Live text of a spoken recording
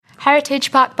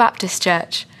Heritage Park Baptist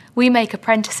Church. We make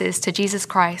apprentices to Jesus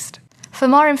Christ. For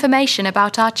more information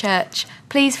about our church,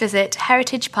 please visit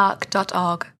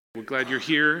heritagepark.org. We're glad you're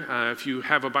here. If you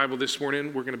have a Bible this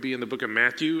morning, we're going to be in the book of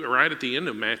Matthew, right at the end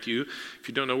of Matthew. If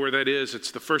you don't know where that is, it's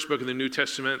the first book of the New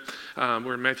Testament.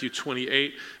 We're in Matthew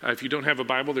 28. If you don't have a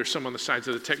Bible, there's some on the sides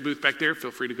of the tech booth back there.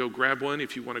 Feel free to go grab one.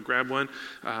 If you want to grab one,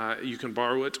 you can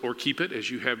borrow it or keep it as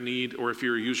you have need. Or if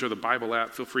you're a user of the Bible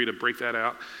app, feel free to break that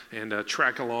out and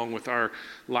track along with our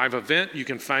live event. You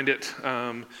can find it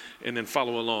and then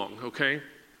follow along, okay?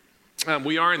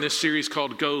 We are in this series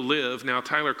called Go Live. Now,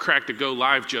 Tyler cracked a Go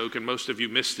Live joke, and most of you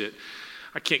missed it.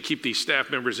 I can't keep these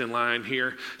staff members in line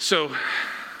here. So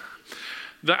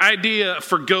the idea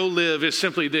for Go Live is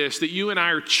simply this, that you and I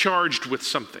are charged with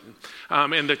something.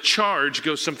 And the charge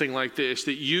goes something like this,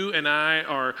 that you and I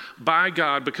are by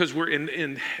God, because we're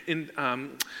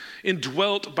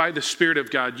indwelt by the Spirit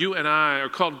of God. You and I are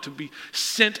called to be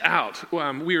sent out.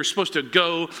 We are supposed to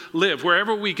go live.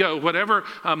 Wherever we go, whatever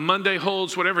Monday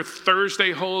holds, whatever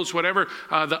Thursday holds, whatever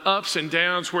the ups and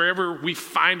downs, wherever we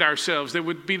find ourselves, there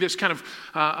would be this kind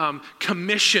of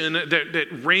commission that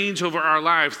reigns over our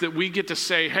lives, that we get to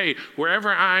say, hey,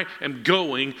 wherever I am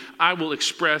going, I will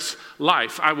express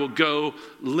life. I will go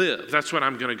live. That's what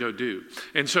I'm going to go do.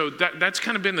 And so that's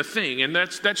kind of been the thing. And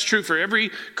that's true for every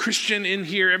Christian in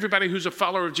here, everybody who's a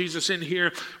follower of Jesus in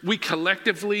here. We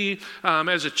collectively,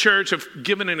 as a church, have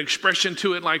given an expression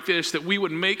to it like this, that we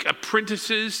would make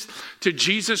apprentices to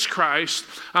Jesus Christ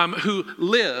who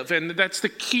live. And that's the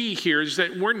key here, is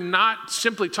that we're not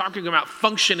simply talking about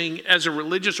functioning as a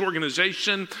religious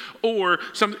organization or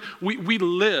something. We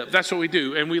live. That's what we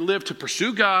do. And we live to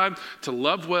pursue God, to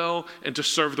love well, and to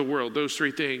serve the world. Those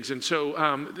three things. And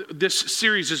so this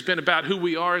series has been about who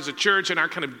we are as a church and our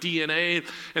kind of DNA.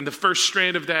 And the first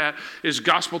strand of that is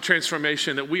gospel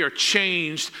transformation, that we are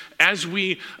changed as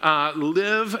we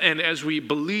live and as we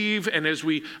believe and as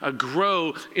we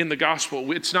grow in the gospel.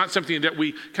 It's not something that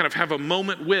we kind of have a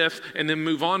moment with and then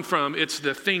move on from. It's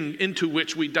the thing into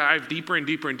which we dive deeper and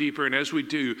deeper and deeper. And as we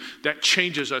do, that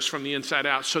changes us from the inside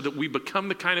out, so that we become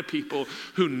the kind of people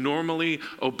who normally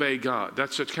obey God.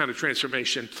 That's the kind of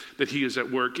transformation that He is at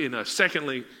work in us.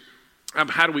 Secondly,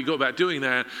 how do we go about doing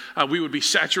that? We would be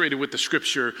saturated with the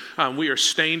Scripture. We are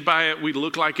stained by it. We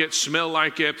look like it, smell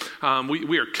like it.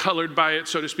 We are colored by it,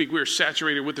 so to speak. We are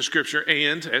saturated with the Scripture.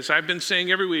 And as I've been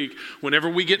saying every week, whenever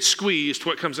we get squeezed,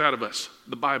 what comes out of us?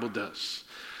 The Bible does.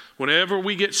 Whenever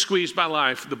we get squeezed by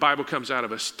life, the Bible comes out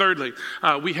of us. Thirdly,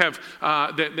 we have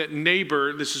that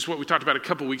neighbor. This is what we talked about a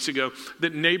couple weeks ago.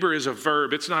 That neighbor is a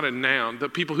verb. It's not a noun. The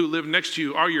people who live next to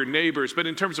you are your neighbors. But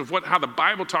in terms of how the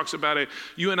Bible talks about it,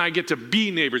 you and I get to be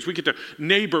neighbors. We get to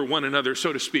neighbor one another,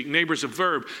 so to speak. Neighbor is a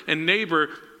verb. And neighbor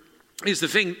is the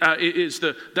thing, is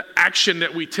the action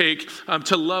that we take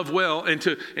to love well and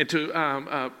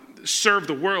to serve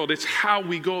the world. It's how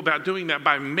we go about doing that,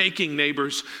 by making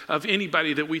neighbors of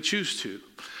anybody that we choose to.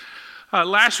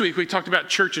 Last week we talked about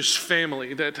church as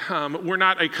family, that we're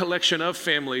not a collection of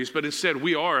families, but instead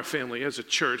we are a family as a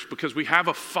church, because we have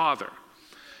a Father.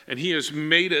 And He has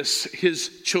made us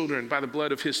His children by the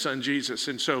blood of His Son, Jesus.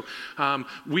 And so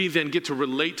we then get to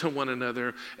relate to one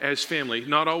another as family.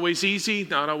 Not always easy,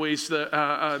 not always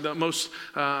the most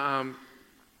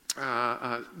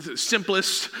the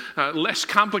simplest, less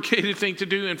complicated thing to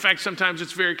do. In fact, sometimes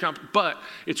it's very complicated, but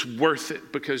it's worth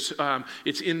it, because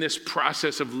it's in this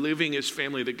process of living as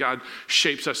family that God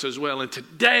shapes us as well. And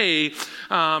today,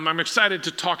 I'm excited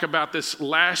to talk about this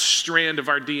last strand of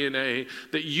our DNA,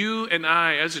 that you and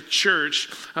I, as a church,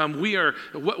 we are,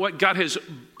 what God has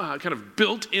kind of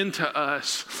built into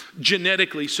us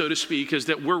genetically, so to speak, is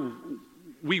that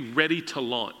we ready to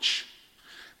launch.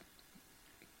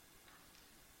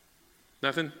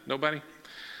 Nothing? Nobody?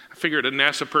 I figured a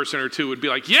NASA person or two would be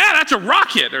like, yeah, that's a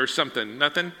rocket or something.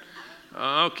 Nothing?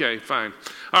 Okay, fine.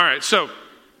 All right, so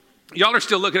y'all are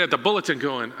still looking at the bulletin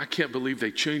going, I can't believe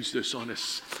they changed this on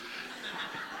us.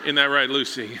 Isn't that right,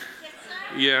 Lucy? Yes,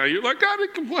 sir. Yeah, you're like, God,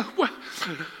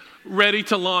 ready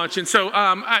to launch. And so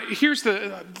here's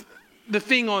the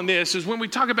thing on this is, when we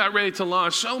talk about ready to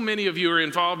launch, so many of you are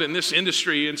involved in this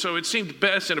industry, and so it seemed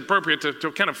best and appropriate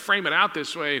to kind of frame it out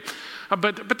this way.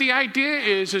 But the idea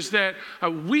is that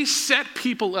we set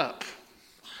people up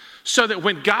so that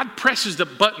when God presses the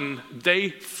button, they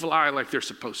fly like they're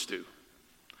supposed to.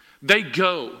 They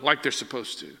go like they're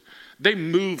supposed to. They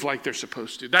move like they're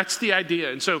supposed to. That's the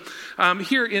idea. And so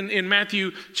here in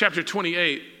Matthew chapter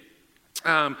 28,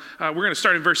 we're going to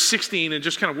start in verse 16 and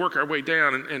just kind of work our way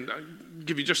down. And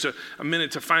give you just a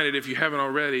minute to find it if you haven't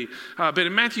already. But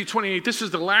in Matthew 28, this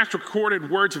is the last recorded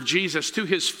words of Jesus to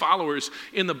his followers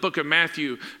in the book of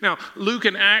Matthew. Now, Luke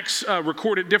and Acts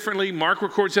record it differently. Mark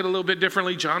records it a little bit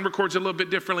differently. John records it a little bit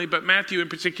differently. But Matthew in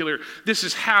particular, this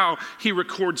is how he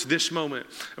records this moment.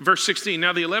 Verse 16,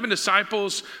 now the 11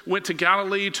 disciples went to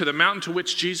Galilee to the mountain to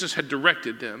which Jesus had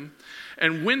directed them.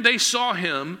 And when they saw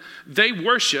him, they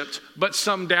worshiped, but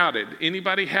some doubted.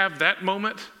 Anybody have that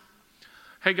moment?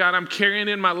 Hey, God, I'm carrying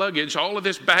in my luggage all of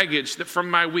this baggage from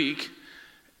my week,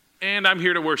 and I'm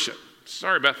here to worship.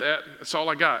 Sorry about that. That's all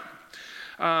I got.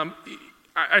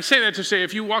 I say that to say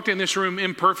if you walked in this room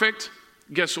imperfect,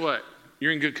 guess what?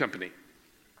 You're in good company.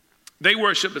 They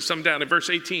worship, but some doubted. Verse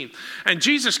 18. And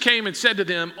Jesus came and said to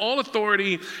them, all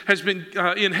authority has been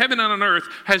in heaven and on earth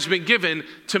has been given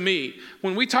to me.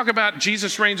 When we talk about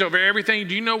Jesus reigns over everything,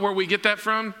 do you know where we get that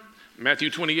from?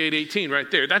 Matthew 28:18 right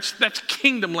there. That's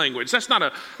kingdom language. That's not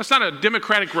a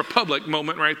democratic republic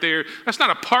moment right there. That's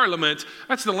not a parliament.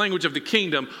 That's the language of the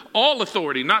kingdom. All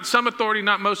authority, not some authority,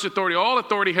 not most authority. All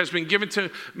authority has been given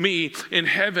to me in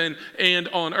heaven and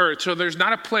on earth. So there's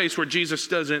not a place where Jesus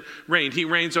doesn't reign. He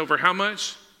reigns over how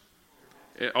much?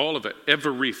 All of it,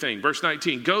 everything. Verse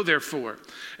 19, go therefore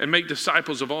and make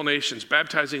disciples of all nations,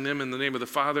 baptizing them in the name of the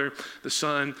Father, the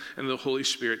Son, and the Holy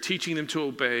Spirit, teaching them to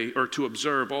obey or to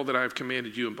observe all that I have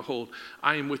commanded you. And behold,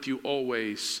 I am with you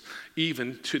always,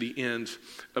 even to the end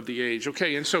of the age.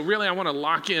 Okay, and so really I want to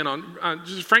lock in on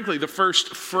just frankly the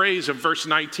first phrase of verse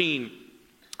 19.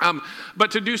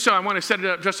 But to do so, I want to set it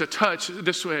up just a touch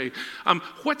this way.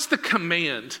 What's the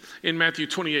command in Matthew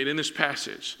 28 in this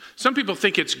passage? Some people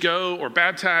think it's go or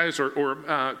baptize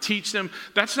or teach them.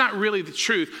 That's not really the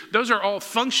truth. Those are all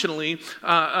functionally,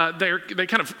 they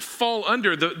kind of fall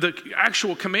under the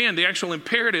actual command, the actual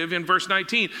imperative in verse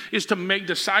 19 is to make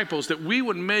disciples, that we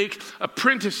would make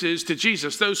apprentices to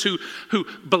Jesus, those who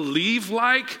believe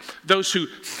like, those who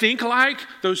think like,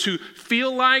 those who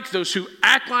feel like, those who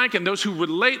act like, and those who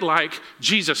relate like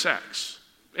Jesus acts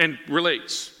and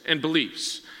relates and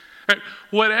believes. Right?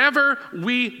 Whatever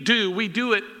we do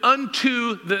it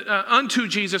unto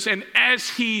Jesus and as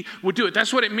he would do it.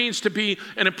 That's what it means to be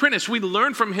an apprentice. We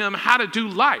learn from him how to do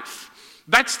life.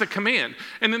 That's the command.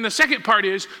 And then the second part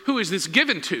is, who is this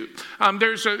given to?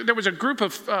 There was a group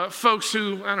of folks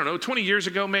who, 20 years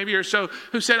ago maybe or so,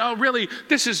 who said, oh, really,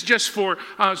 this is just for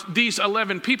these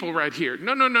 11 people right here.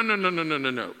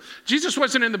 No. Jesus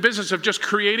wasn't in the business of just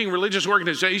creating religious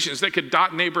organizations that could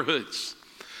dot neighborhoods.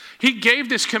 He gave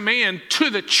this command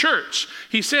to the church.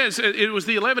 He says it was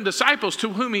the 11 disciples to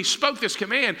whom he spoke this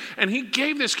command, and he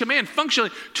gave this command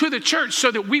functionally to the church so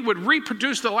that we would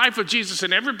reproduce the life of Jesus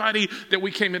in everybody that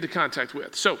we came into contact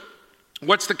with. So,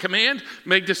 what's the command?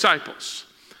 Make disciples.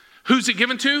 Who's it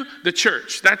given to? The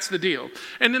church. That's the deal.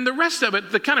 And then the rest of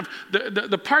it, the kind of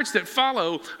the parts that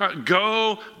follow,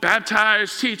 go,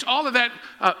 baptize, teach, all of that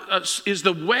is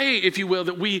the way, if you will,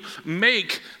 that we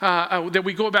make, that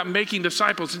we go about making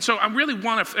disciples. And so I really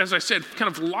want to, as I said,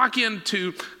 kind of lock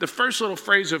into the first little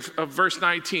phrase of verse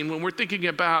 19 when we're thinking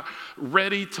about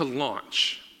ready to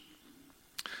launch.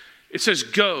 It says,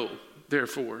 go,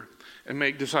 therefore, and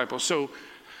make disciples. So,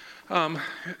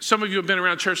 some of you have been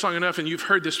around church long enough and you've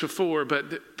heard this before,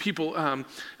 but people,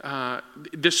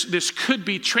 this could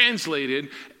be translated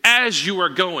as you are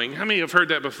going. How many have heard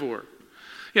that before?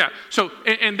 Yeah, so,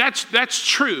 and that's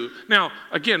true. Now,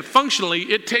 again, functionally,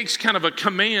 it takes kind of a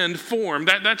command form.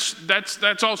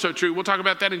 That's also true. We'll talk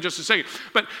about that in just a second.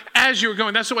 But as you're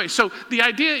going, that's the way. So the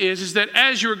idea is that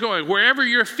as you're going, wherever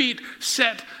your feet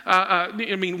set,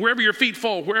 wherever your feet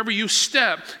fall, wherever you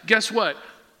step, guess what?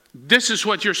 This is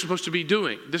what you're supposed to be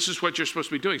doing. This is what you're supposed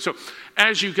to be doing. So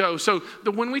as you go,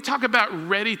 when we talk about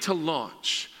ready to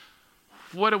launch,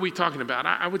 what are we talking about?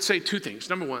 I would say two things.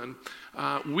 Number one,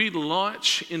 we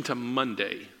launch into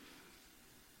Monday.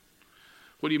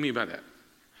 What do you mean by that?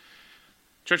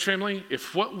 Church family,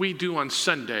 if what we do on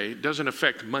Sunday doesn't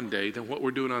affect Monday, then what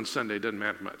we're doing on Sunday doesn't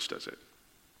matter much, does it?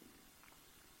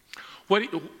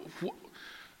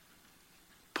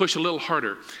 Push a little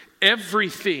harder.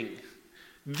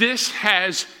 This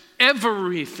has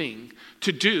everything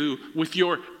to do with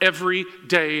your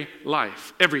everyday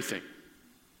life. Everything.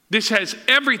 This has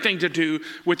everything to do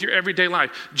with your everyday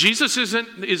life. Jesus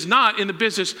is not in the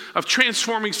business of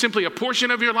transforming simply a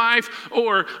portion of your life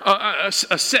or a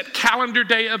set calendar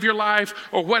day of your life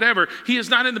or whatever. He is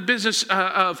not in the business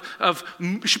of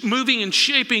moving and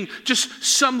shaping just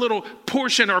some little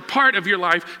portion or part of your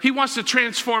life. He wants to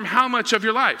transform how much of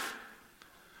your life?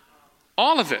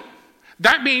 All of it.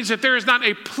 That means that there is not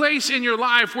a place in your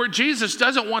life where Jesus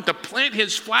doesn't want to plant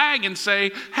his flag and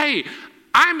say, hey,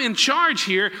 I'm in charge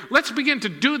here. Let's begin to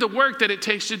do the work that it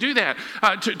takes to do that,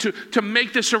 to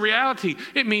make this a reality.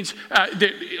 It means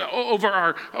that over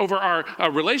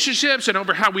our relationships and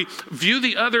over how we view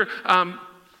the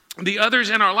others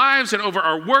in our lives, and over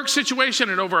our work situation,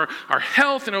 and over our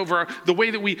health, and over the way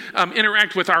that we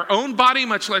interact with our own body,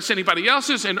 much less anybody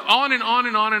else's, and on and on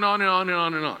and on and on and on and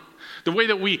on and on. The way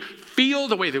that we feel,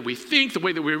 the way that we think, the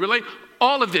way that we relate,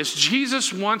 all of this,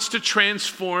 Jesus wants to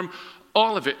transform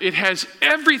all of it. It has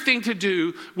everything to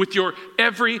do with your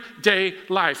everyday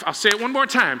life. I'll say it one more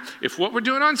time. If what we're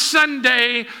doing on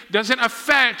Sunday doesn't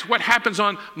affect what happens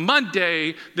on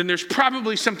Monday, then there's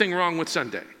probably something wrong with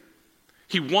Sunday.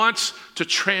 He wants to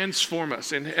transform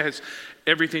us, and it has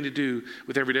everything to do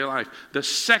with everyday life. The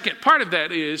second part of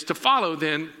that is to follow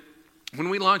then, when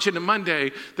we launch into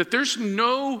Monday, that there's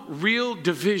no real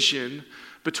division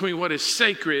between what is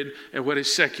sacred and what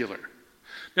is secular.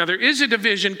 Now, there is a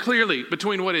division clearly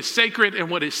between what is sacred and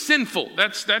what is sinful.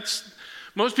 That's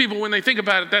most people, when they think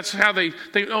about it, that's how they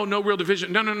think, oh, no real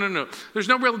division. No. There's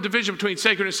no real division between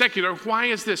sacred and secular. Why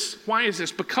is this?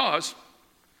 Because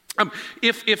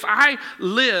if I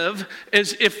live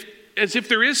as if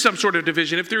there is some sort of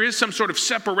division, if there is some sort of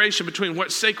separation between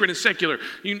what's sacred and secular,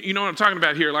 you know what I'm talking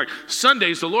about here. Like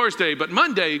Sunday's the Lord's Day, but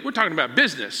Monday we're talking about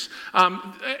business.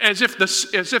 As if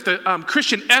the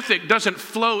Christian ethic doesn't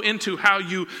flow into how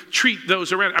you treat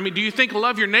those around. I mean, do you think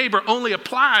love your neighbor only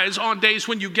applies on days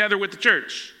when you gather with the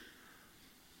church?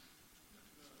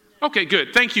 Okay,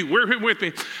 good. Thank you. We're with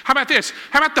me. How about this?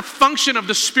 How about the function of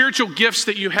the spiritual gifts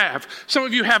that you have? Some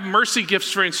of you have mercy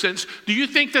gifts, for instance. Do you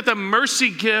think that the mercy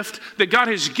gift that God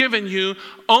has given you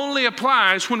only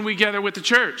applies when we gather with the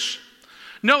church?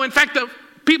 No, in fact, the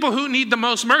people who need the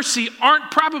most mercy aren't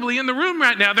probably in the room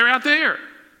right now. They're out there.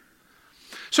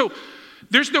 So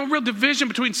there's no real division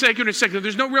between sacred and secular.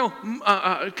 There's no real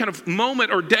kind of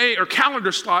moment or day or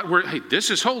calendar slot where, hey, this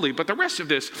is holy, but the rest of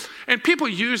this. And people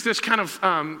use this kind of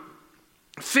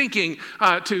thinking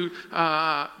to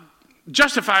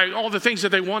justify all the things that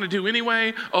they want to do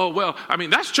anyway. Oh, well, I mean,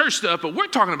 that's church stuff, but we're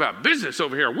talking about business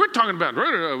over here. We're talking about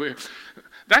over here.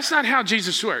 That's not how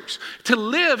Jesus works. To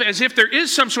live as if there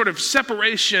is some sort of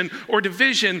separation or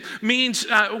division means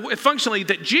functionally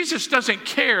that Jesus doesn't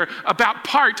care about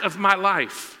part of my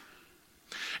life.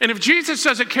 And if Jesus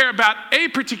doesn't care about a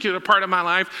particular part of my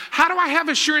life, how do I have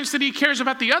assurance that he cares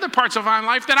about the other parts of my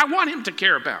life that I want him to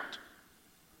care about?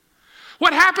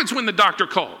 What happens when the doctor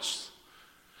calls?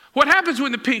 What happens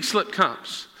when the pink slip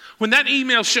comes? When that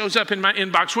email shows up in my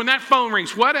inbox, when that phone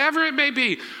rings, whatever it may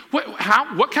be,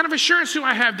 what kind of assurance do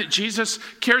I have that Jesus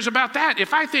cares about that?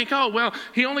 If I think, oh, well,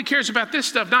 he only cares about this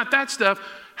stuff, not that stuff,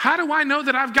 how do I know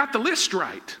that I've got the list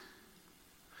right?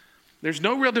 There's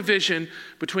no real division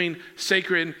between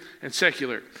sacred and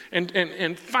secular.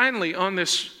 And finally, on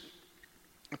this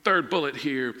third bullet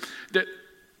here, that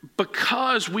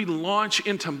because we launch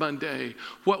into Monday,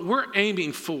 what we're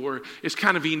aiming for is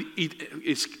kind of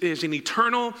is an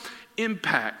eternal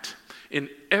impact in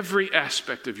every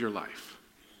aspect of your life.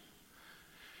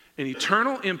 An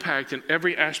eternal impact in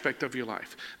every aspect of your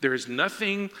life. There is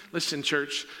nothing, listen,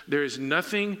 church, there is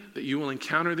nothing that you will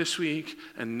encounter this week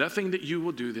and nothing that you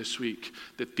will do this week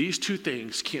that these two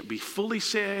things can't be fully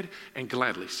said and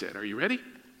gladly said. Are you ready?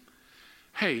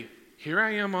 Hey, here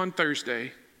I am on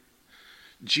Thursday.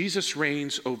 Jesus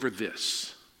reigns over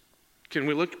this. Can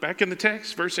we look back in the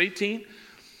text, verse 18?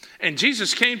 And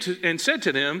Jesus came and said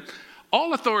to them,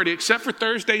 all authority except for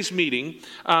Thursday's meeting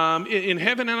in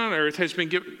heaven and on earth has been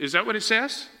given. Is that what it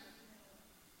says?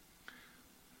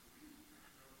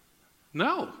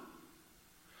 No.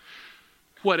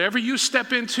 Whatever you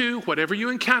step into, whatever you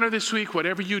encounter this week,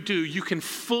 whatever you do, you can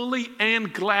fully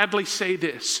and gladly say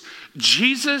this.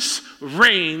 Jesus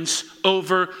reigns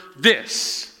over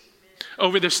this.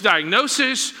 Over this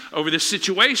diagnosis, over this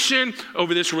situation,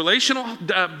 over this relational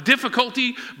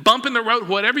difficulty, bump in the road,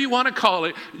 whatever you want to call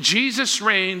it, Jesus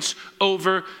reigns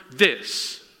over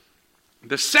this.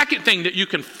 The second thing that you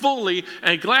can fully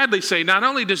and gladly say, not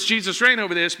only does Jesus reign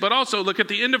over this, but also look at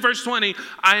the end of verse 20,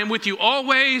 I am with you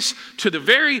always to the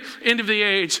very end of the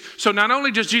age. So not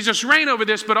only does Jesus reign over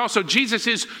this, but also Jesus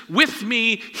is with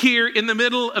me here in the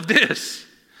middle of this.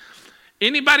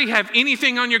 Anybody have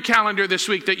anything on your calendar this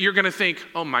week that you're going to think,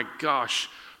 oh my gosh,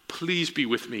 please be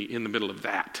with me in the middle of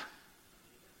that?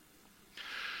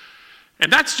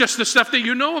 And that's just the stuff that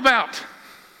you know about.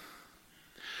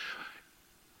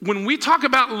 when we talk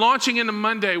about launching into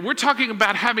Monday, we're talking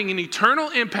about having an eternal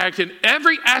impact in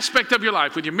every aspect of your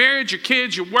life, with your marriage, your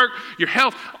kids, your work, your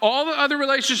health, all the other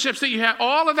relationships that you have,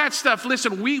 all of that stuff.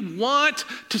 Listen, we want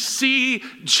to see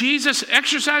Jesus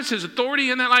exercise his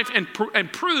authority in that life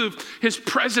and prove his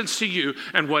presence to you.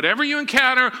 And whatever you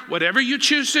encounter, whatever you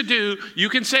choose to do, you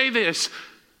can say this: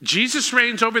 Jesus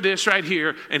reigns over this right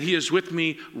here, and he is with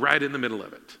me right in the middle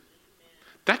of it.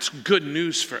 That's good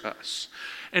news for us.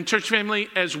 And church family,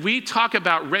 as we talk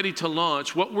about ready to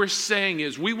launch, what we're saying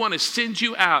is we want to send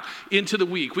you out into the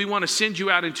week. We want to send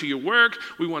you out into your work.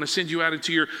 We want to send you out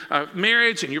into your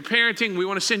marriage and your parenting. We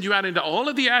want to send you out into all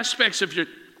of the aspects of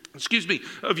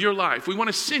your life. We want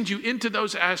to send you into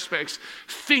those aspects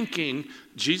thinking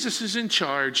Jesus is in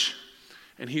charge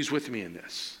and he's with me in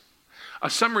this. A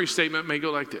summary statement may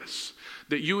go like this: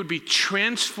 that you would be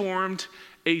transformed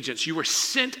agents. You were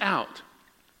sent out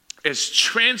as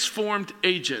transformed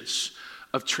agents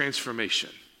of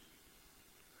transformation.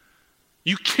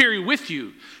 You carry with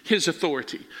you his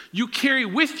authority. You carry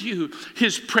with you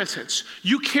his presence.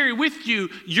 You carry with you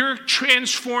your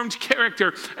transformed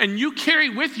character. And you carry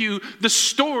with you the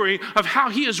story of how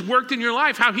he has worked in your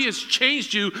life, how he has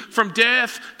changed you from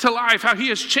death to life, how he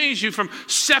has changed you from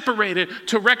separated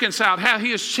to reconciled, how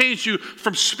he has changed you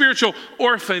from spiritual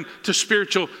orphan to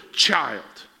spiritual child.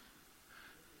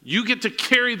 You get to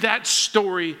carry that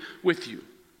story with you.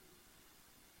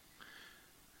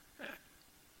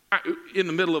 In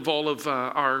the middle of all of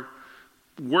our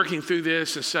working through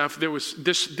this and stuff, there was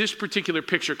this particular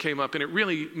picture came up, and it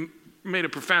really made a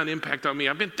profound impact on me.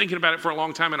 I've been thinking about it for a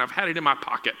long time, and I've had it in my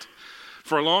pocket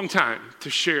for a long time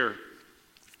to share.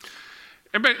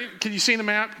 Everybody, can you see the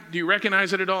map? Do you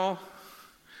recognize it at all?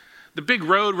 The big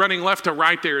road running left to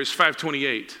right there is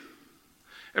 528.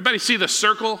 Everybody see the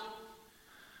circle?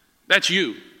 That's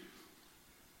you.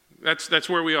 That's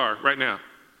where we are right now.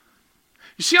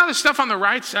 You see all this stuff on the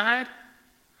right side?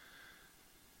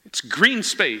 It's green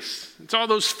space. It's all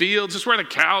those fields. It's where the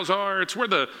cows are. It's where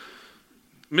the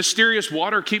mysterious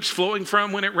water keeps flowing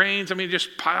from when it rains. I mean, it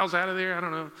just piles out of there. I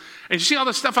don't know. And you see all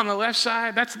this stuff on the left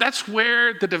side? That's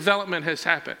where the development has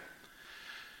happened.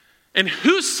 And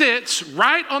who sits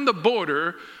right on the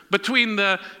border between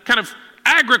the kind of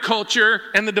agriculture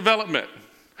and the development?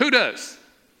 Who does?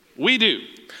 We do.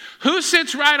 Who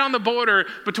sits right on the border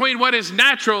between what is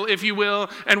natural, if you will,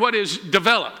 and what is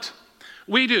developed?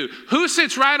 We do. Who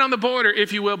sits right on the border,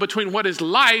 if you will, between what is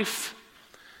life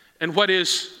and what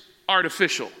is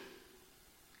artificial,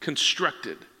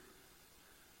 constructed?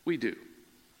 We do.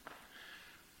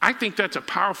 I think that's a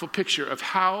powerful picture of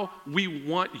how we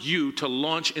want you to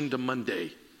launch into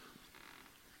Monday.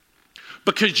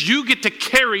 Because you get to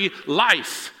carry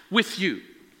life with you.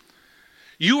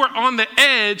 You are on the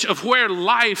edge of where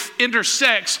life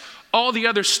intersects all the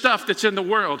other stuff that's in the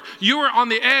world. You are on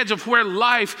the edge of where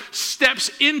life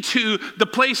steps into the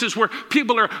places where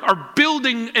people are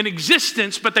building an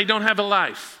existence, but they don't have a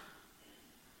life.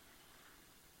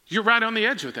 You're right on the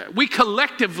edge of that. We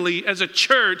collectively as a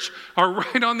church are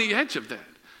right on the edge of that.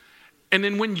 And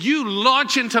then when you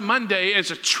launch into Monday as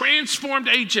a transformed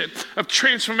agent of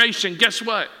transformation, guess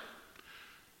what?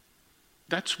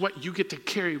 That's what you get to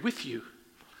carry with you.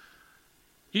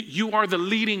 You are the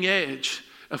leading edge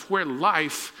of where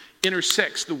life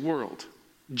intersects the world.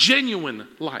 Genuine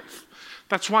life.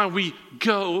 That's why we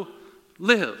go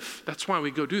live. That's why we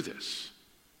go do this.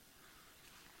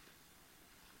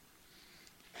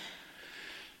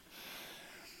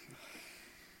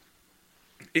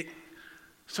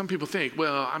 Some people think,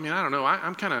 well, I mean, I don't know.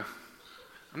 I'm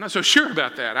not so sure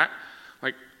about that.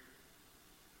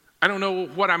 I don't know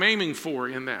what I'm aiming for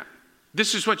in that.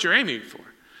 This is what you're aiming for.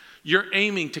 You're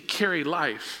aiming to carry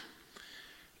life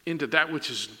into that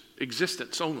which is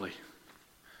existence only.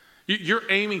 You're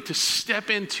aiming to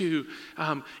step into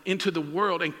the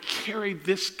world and carry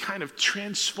this kind of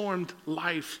transformed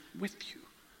life with you.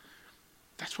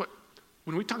 That's what,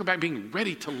 when we talk about being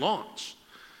ready to launch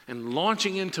and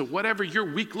launching into whatever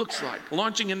your week looks like,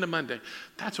 launching into Monday,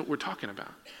 that's what we're talking about.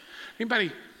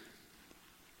 Anybody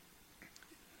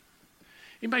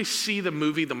see the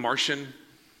movie The Martian?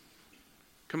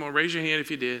 Come on, raise your hand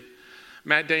if you did.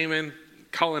 Matt Damon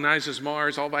colonizes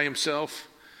Mars all by himself.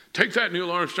 Take that, Neil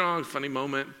Armstrong. Funny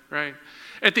moment, right?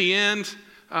 At the end,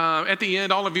 all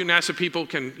of you NASA people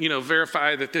can,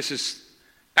 verify that this is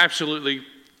absolutely,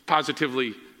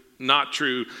 positively not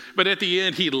true. But at the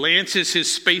end, he lances his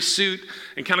spacesuit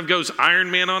and kind of goes Iron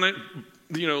Man on it,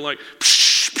 like,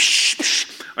 psh, psh,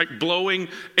 psh, like blowing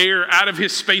air out of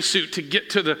his spacesuit to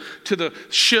get to the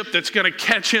ship that's going to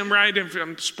catch him, right?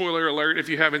 Spoiler alert, if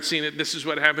you haven't seen it, this is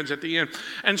what happens at the end.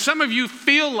 And some of you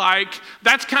feel like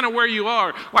that's kind of where you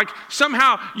are. Like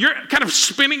somehow you're kind of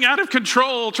spinning out of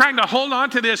control, trying to hold on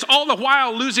to this, all the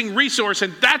while losing resource.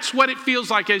 And that's what it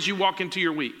feels like as you walk into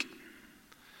your week.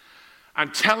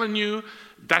 I'm telling you,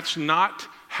 that's not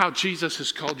how Jesus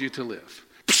has called you to live.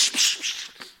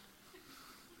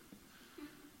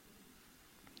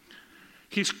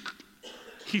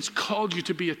 He's called you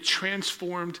to be a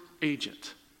transformed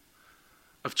agent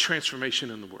of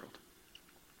transformation in the world.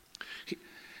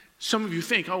 Some of you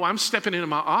think, oh, I'm stepping into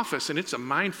my office and it's a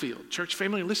minefield. Church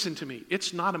family, listen to me.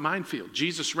 It's not a minefield.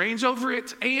 Jesus reigns over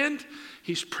it and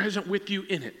he's present with you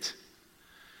in it.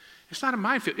 It's not a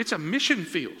minefield. It's a mission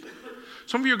field.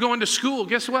 Some of you are going to school.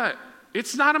 Guess what?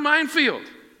 It's not a minefield.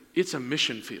 It's a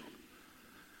mission field.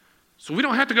 So we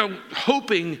don't have to go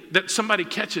hoping that somebody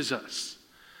catches us.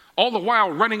 All the while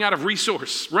running out of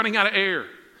resource, running out of air.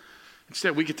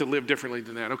 Instead, we get to live differently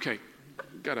than that. Okay,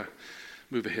 got to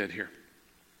move ahead here.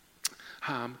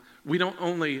 We don't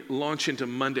only launch into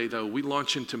Monday, though. We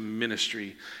launch into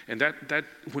ministry. And that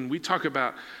when we talk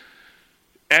about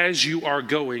as you are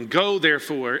going, go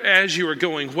therefore, as you are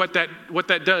going, what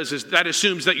that does is that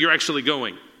assumes that you're actually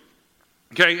going.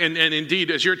 Okay, and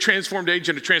indeed, as you're a transformed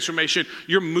agent of transformation,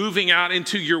 you're moving out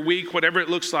into your week, whatever it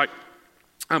looks like.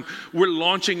 We're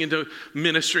launching into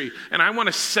ministry. And I want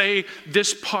to say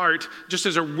this part just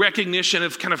as a recognition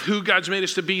of kind of who God's made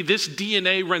us to be. This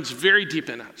DNA runs very deep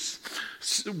in us.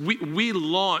 We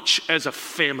launch as a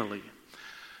family.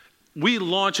 We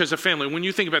launch as a family. When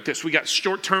you think about this, we got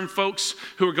short-term folks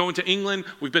who are going to England.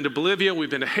 We've been to Bolivia. We've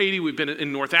been to Haiti. We've been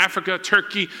in North Africa,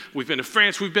 Turkey. We've been to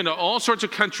France. We've been to all sorts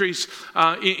of countries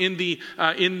in the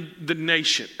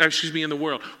nation. In the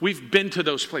world. We've been to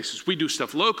those places. We do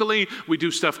stuff locally. We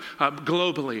do stuff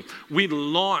globally. We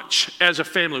launch as a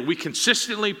family. We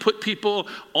consistently put people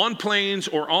on planes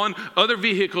or on other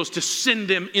vehicles to send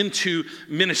them into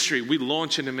ministry. We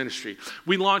launch into ministry.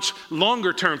 We launch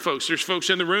longer-term folks. There's folks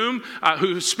in the room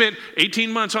who spent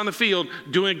 18 months on the field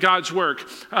doing God's work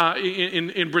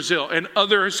in Brazil, and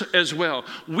others as well.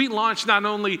 We launch not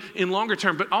only in longer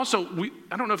term, but also,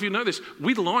 I don't know if you know this,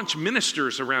 we launch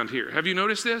ministers around here. Have you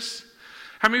noticed this?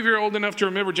 How many of you are old enough to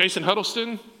remember Jason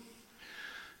Huddleston?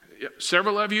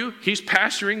 Several of you. He's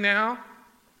pastoring now.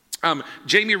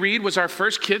 Jamie Reed was our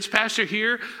first kids pastor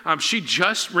here. She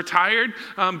just retired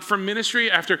from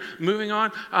ministry after moving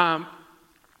on.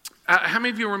 How many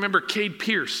of you remember Cade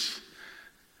Pierce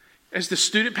as the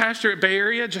student pastor at Bay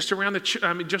Area, just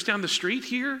down the street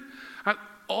here?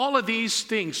 All of these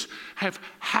things have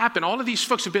happened. All of these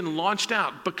folks have been launched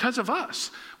out because of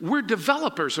us. We're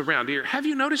developers around here. Have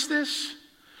you noticed this?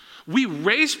 We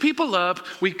raise people up.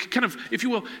 We kind of, if you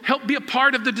will, help be a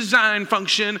part of the design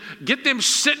function, get them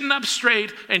sitting up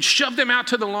straight and shove them out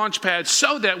to the launch pad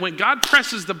so that when God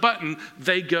presses the button,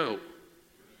 they go.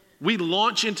 We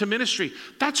launch into ministry.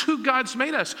 That's who God's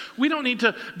made us. We don't need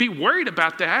to be worried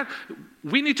about that.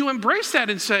 We need to embrace that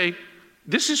and say,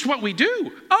 this is what we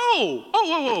do.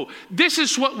 This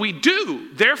is what we do.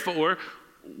 Therefore,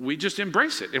 we just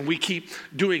embrace it and we keep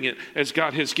doing it as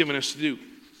God has given us to do.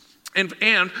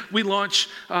 And we launch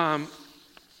what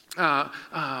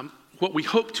we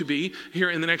hope to be here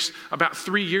in the next about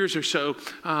 3 years or so.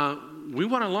 We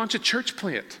want to launch a church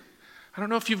plant. I don't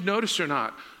know if you've noticed or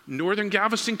not. Northern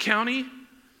Galveston County,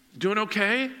 doing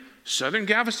okay. Southern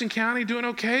Galveston County, doing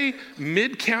okay.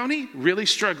 Mid-County, really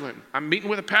struggling. I'm meeting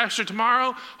with a pastor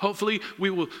tomorrow. Hopefully, we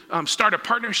will start a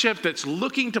partnership that's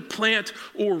looking to plant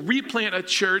or replant a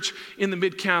church in the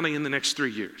Mid-County in the next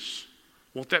 3 years.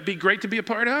 Won't that be great to be a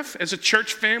part of as a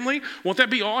church family? Won't that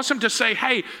be awesome to say,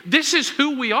 hey, this is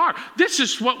who we are. This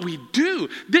is what we do.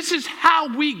 This is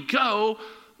how we go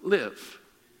live.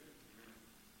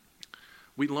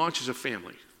 We launch as a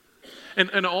family.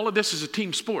 And all of this is a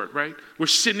team sport, right? We're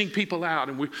sending people out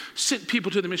and we send people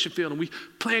to the mission field and we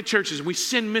plant churches and we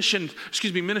send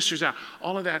ministers out.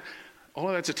 All of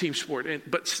that's a team sport.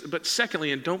 But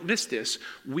secondly, and don't miss this,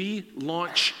 we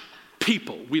launch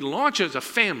people. We launch as a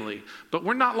family, but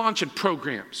we're not launching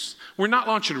programs. We're not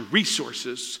launching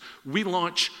resources. We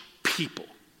launch people.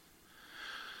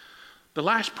 The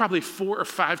last probably 4 or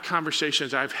 5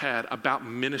 conversations I've had about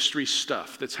ministry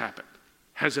stuff that's happened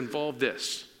has involved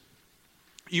this.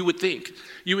 You would think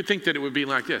that it would be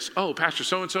like this. Oh, Pastor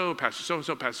so-and-so, Pastor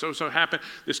so-and-so, Pastor so-and-so happened.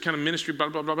 This kind of ministry, blah,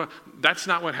 blah, blah, blah. That's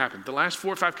not what happened. The last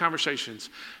 4 or 5 conversations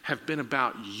have been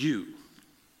about you.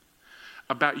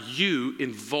 about you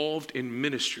involved in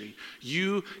ministry,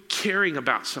 you caring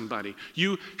about somebody,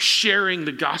 you sharing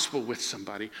the gospel with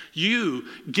somebody, you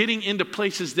getting into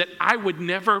places that I would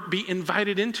never be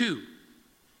invited into.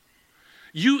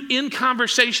 You in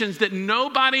conversations that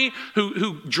nobody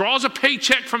who draws a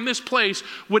paycheck from this place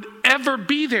would ever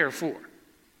be there for.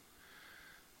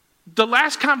 The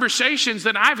last conversations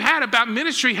that I've had about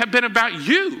ministry have been about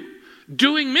you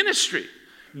doing ministry.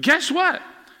 Guess what?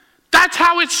 That's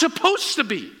how it's supposed to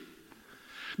be.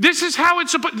 This is how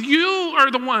it's supposed. You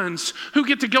are the ones who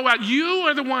get to go out. You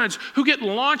are the ones who get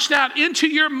launched out into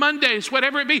your Mondays,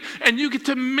 whatever it be, and you get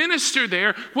to minister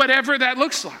there, whatever that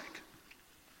looks like.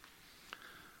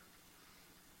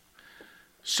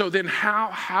 So then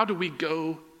how do we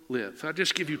go live? I'll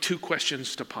just give you 2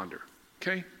 questions to ponder,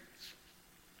 okay?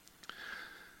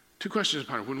 2 questions to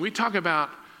ponder. When we talk about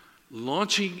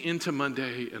launching into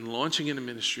Monday and launching into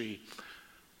ministry,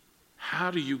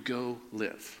 how do you go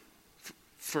live?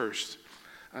 First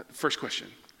question,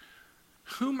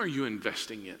 whom are you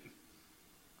investing in?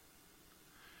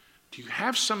 Do you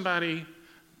have somebody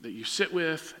that you sit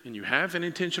with and you have an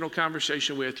intentional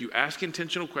conversation with, you ask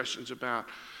intentional questions about,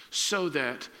 so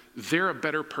that they're a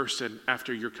better person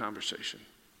after your conversation?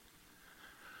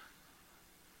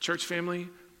 Church family,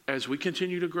 as we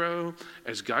continue to grow,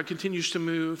 as God continues to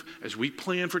move, as we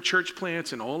plan for church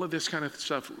plants and all of this kind of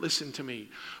stuff, listen to me.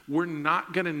 We're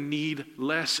not going to need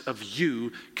less of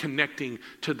you connecting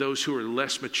to those who are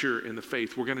less mature in the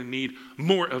faith. We're going to need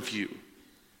more of you.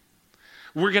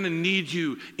 We're going to need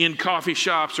you in coffee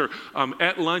shops or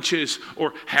at lunches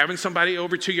or having somebody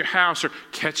over to your house or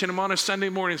catching them on a Sunday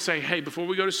morning and say, hey, before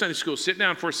we go to Sunday school, sit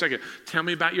down for a second. Tell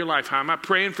me about your life. How am I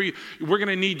praying for you? We're going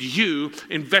to need you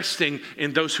investing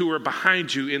in those who are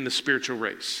behind you in the spiritual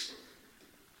race.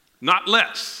 Not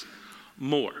less,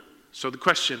 more. So the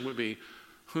question would be,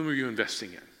 whom are you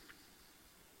investing in?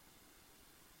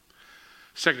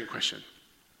 Second question,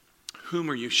 whom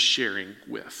are you sharing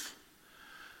with?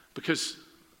 Because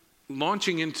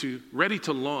launching into, ready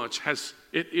to launch,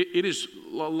 it is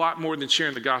a lot more than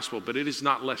sharing the gospel, but it is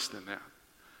not less than that.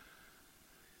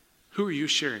 Who are you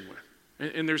sharing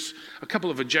with? And there's a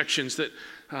couple of objections that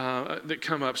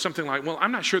come up. Something like, well,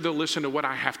 I'm not sure they'll listen to what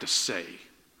I have to say.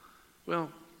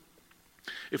 Well,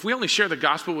 if we only share the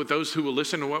gospel with those who will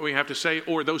listen to what we have to say,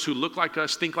 or those who look like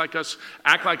us, think like us,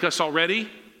 act like us already,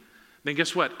 then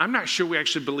guess what? I'm not sure we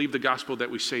actually believe the gospel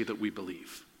that we say that we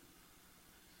believe.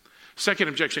 Second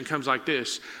objection comes like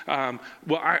this. I'm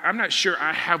not sure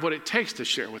I have what it takes to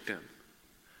share with them.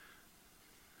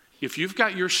 If you've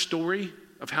got your story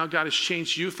of how God has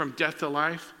changed you from death to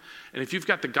life, and if you've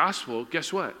got the gospel,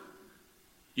 guess what?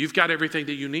 You've got everything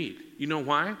that you need. You know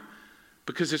why?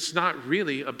 Because it's not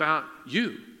really about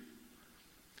you.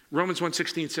 Romans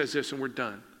 1:16 says this, and we're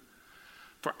done.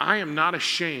 For I am not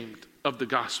ashamed of the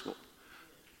gospel.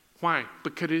 Why?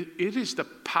 Because it is the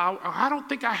power. I don't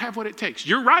think I have what it takes.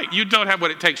 You're right. You don't have what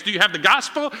it takes. Do you have the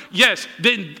gospel? Yes.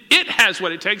 Then it has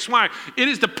what it takes. Why? It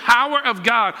is the power of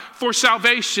God for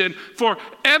salvation for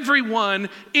everyone,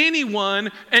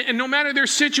 anyone, and no matter their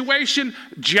situation,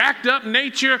 jacked up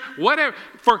nature, whatever,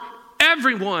 for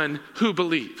everyone who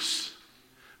believes.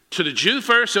 To the Jew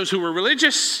first, those who were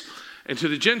religious, and to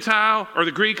the Gentile or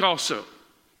the Greek also.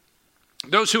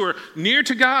 Those who are near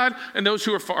to God and those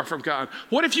who are far from God.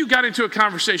 What if you got into a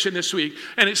conversation this week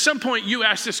and at some point you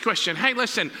asked this question, hey,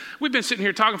 listen, we've been sitting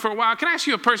here talking for a while. Can I ask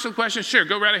you a personal question? Sure,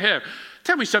 go right ahead.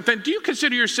 Tell me something. Do you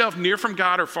consider yourself near from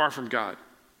God or far from God?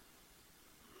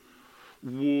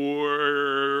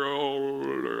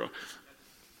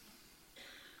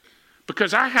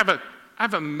 Because I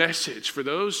have a message for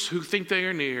those who think they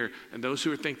are near and those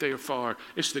who think they are far.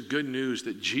 It's the good news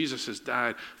that Jesus has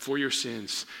died for your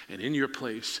sins and in your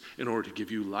place in order to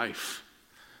give you life.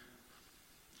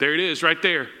 There it is, right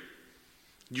there.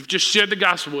 You've just shared the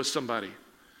gospel with somebody.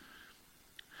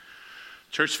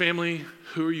 Church family,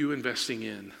 who are you investing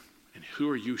in and who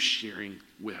are you sharing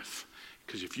with?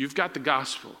 Because if you've got the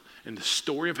gospel and the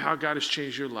story of how God has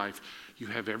changed your life, you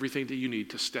have everything that you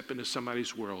need to step into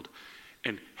somebody's world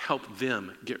and help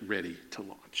them get ready to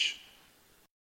launch.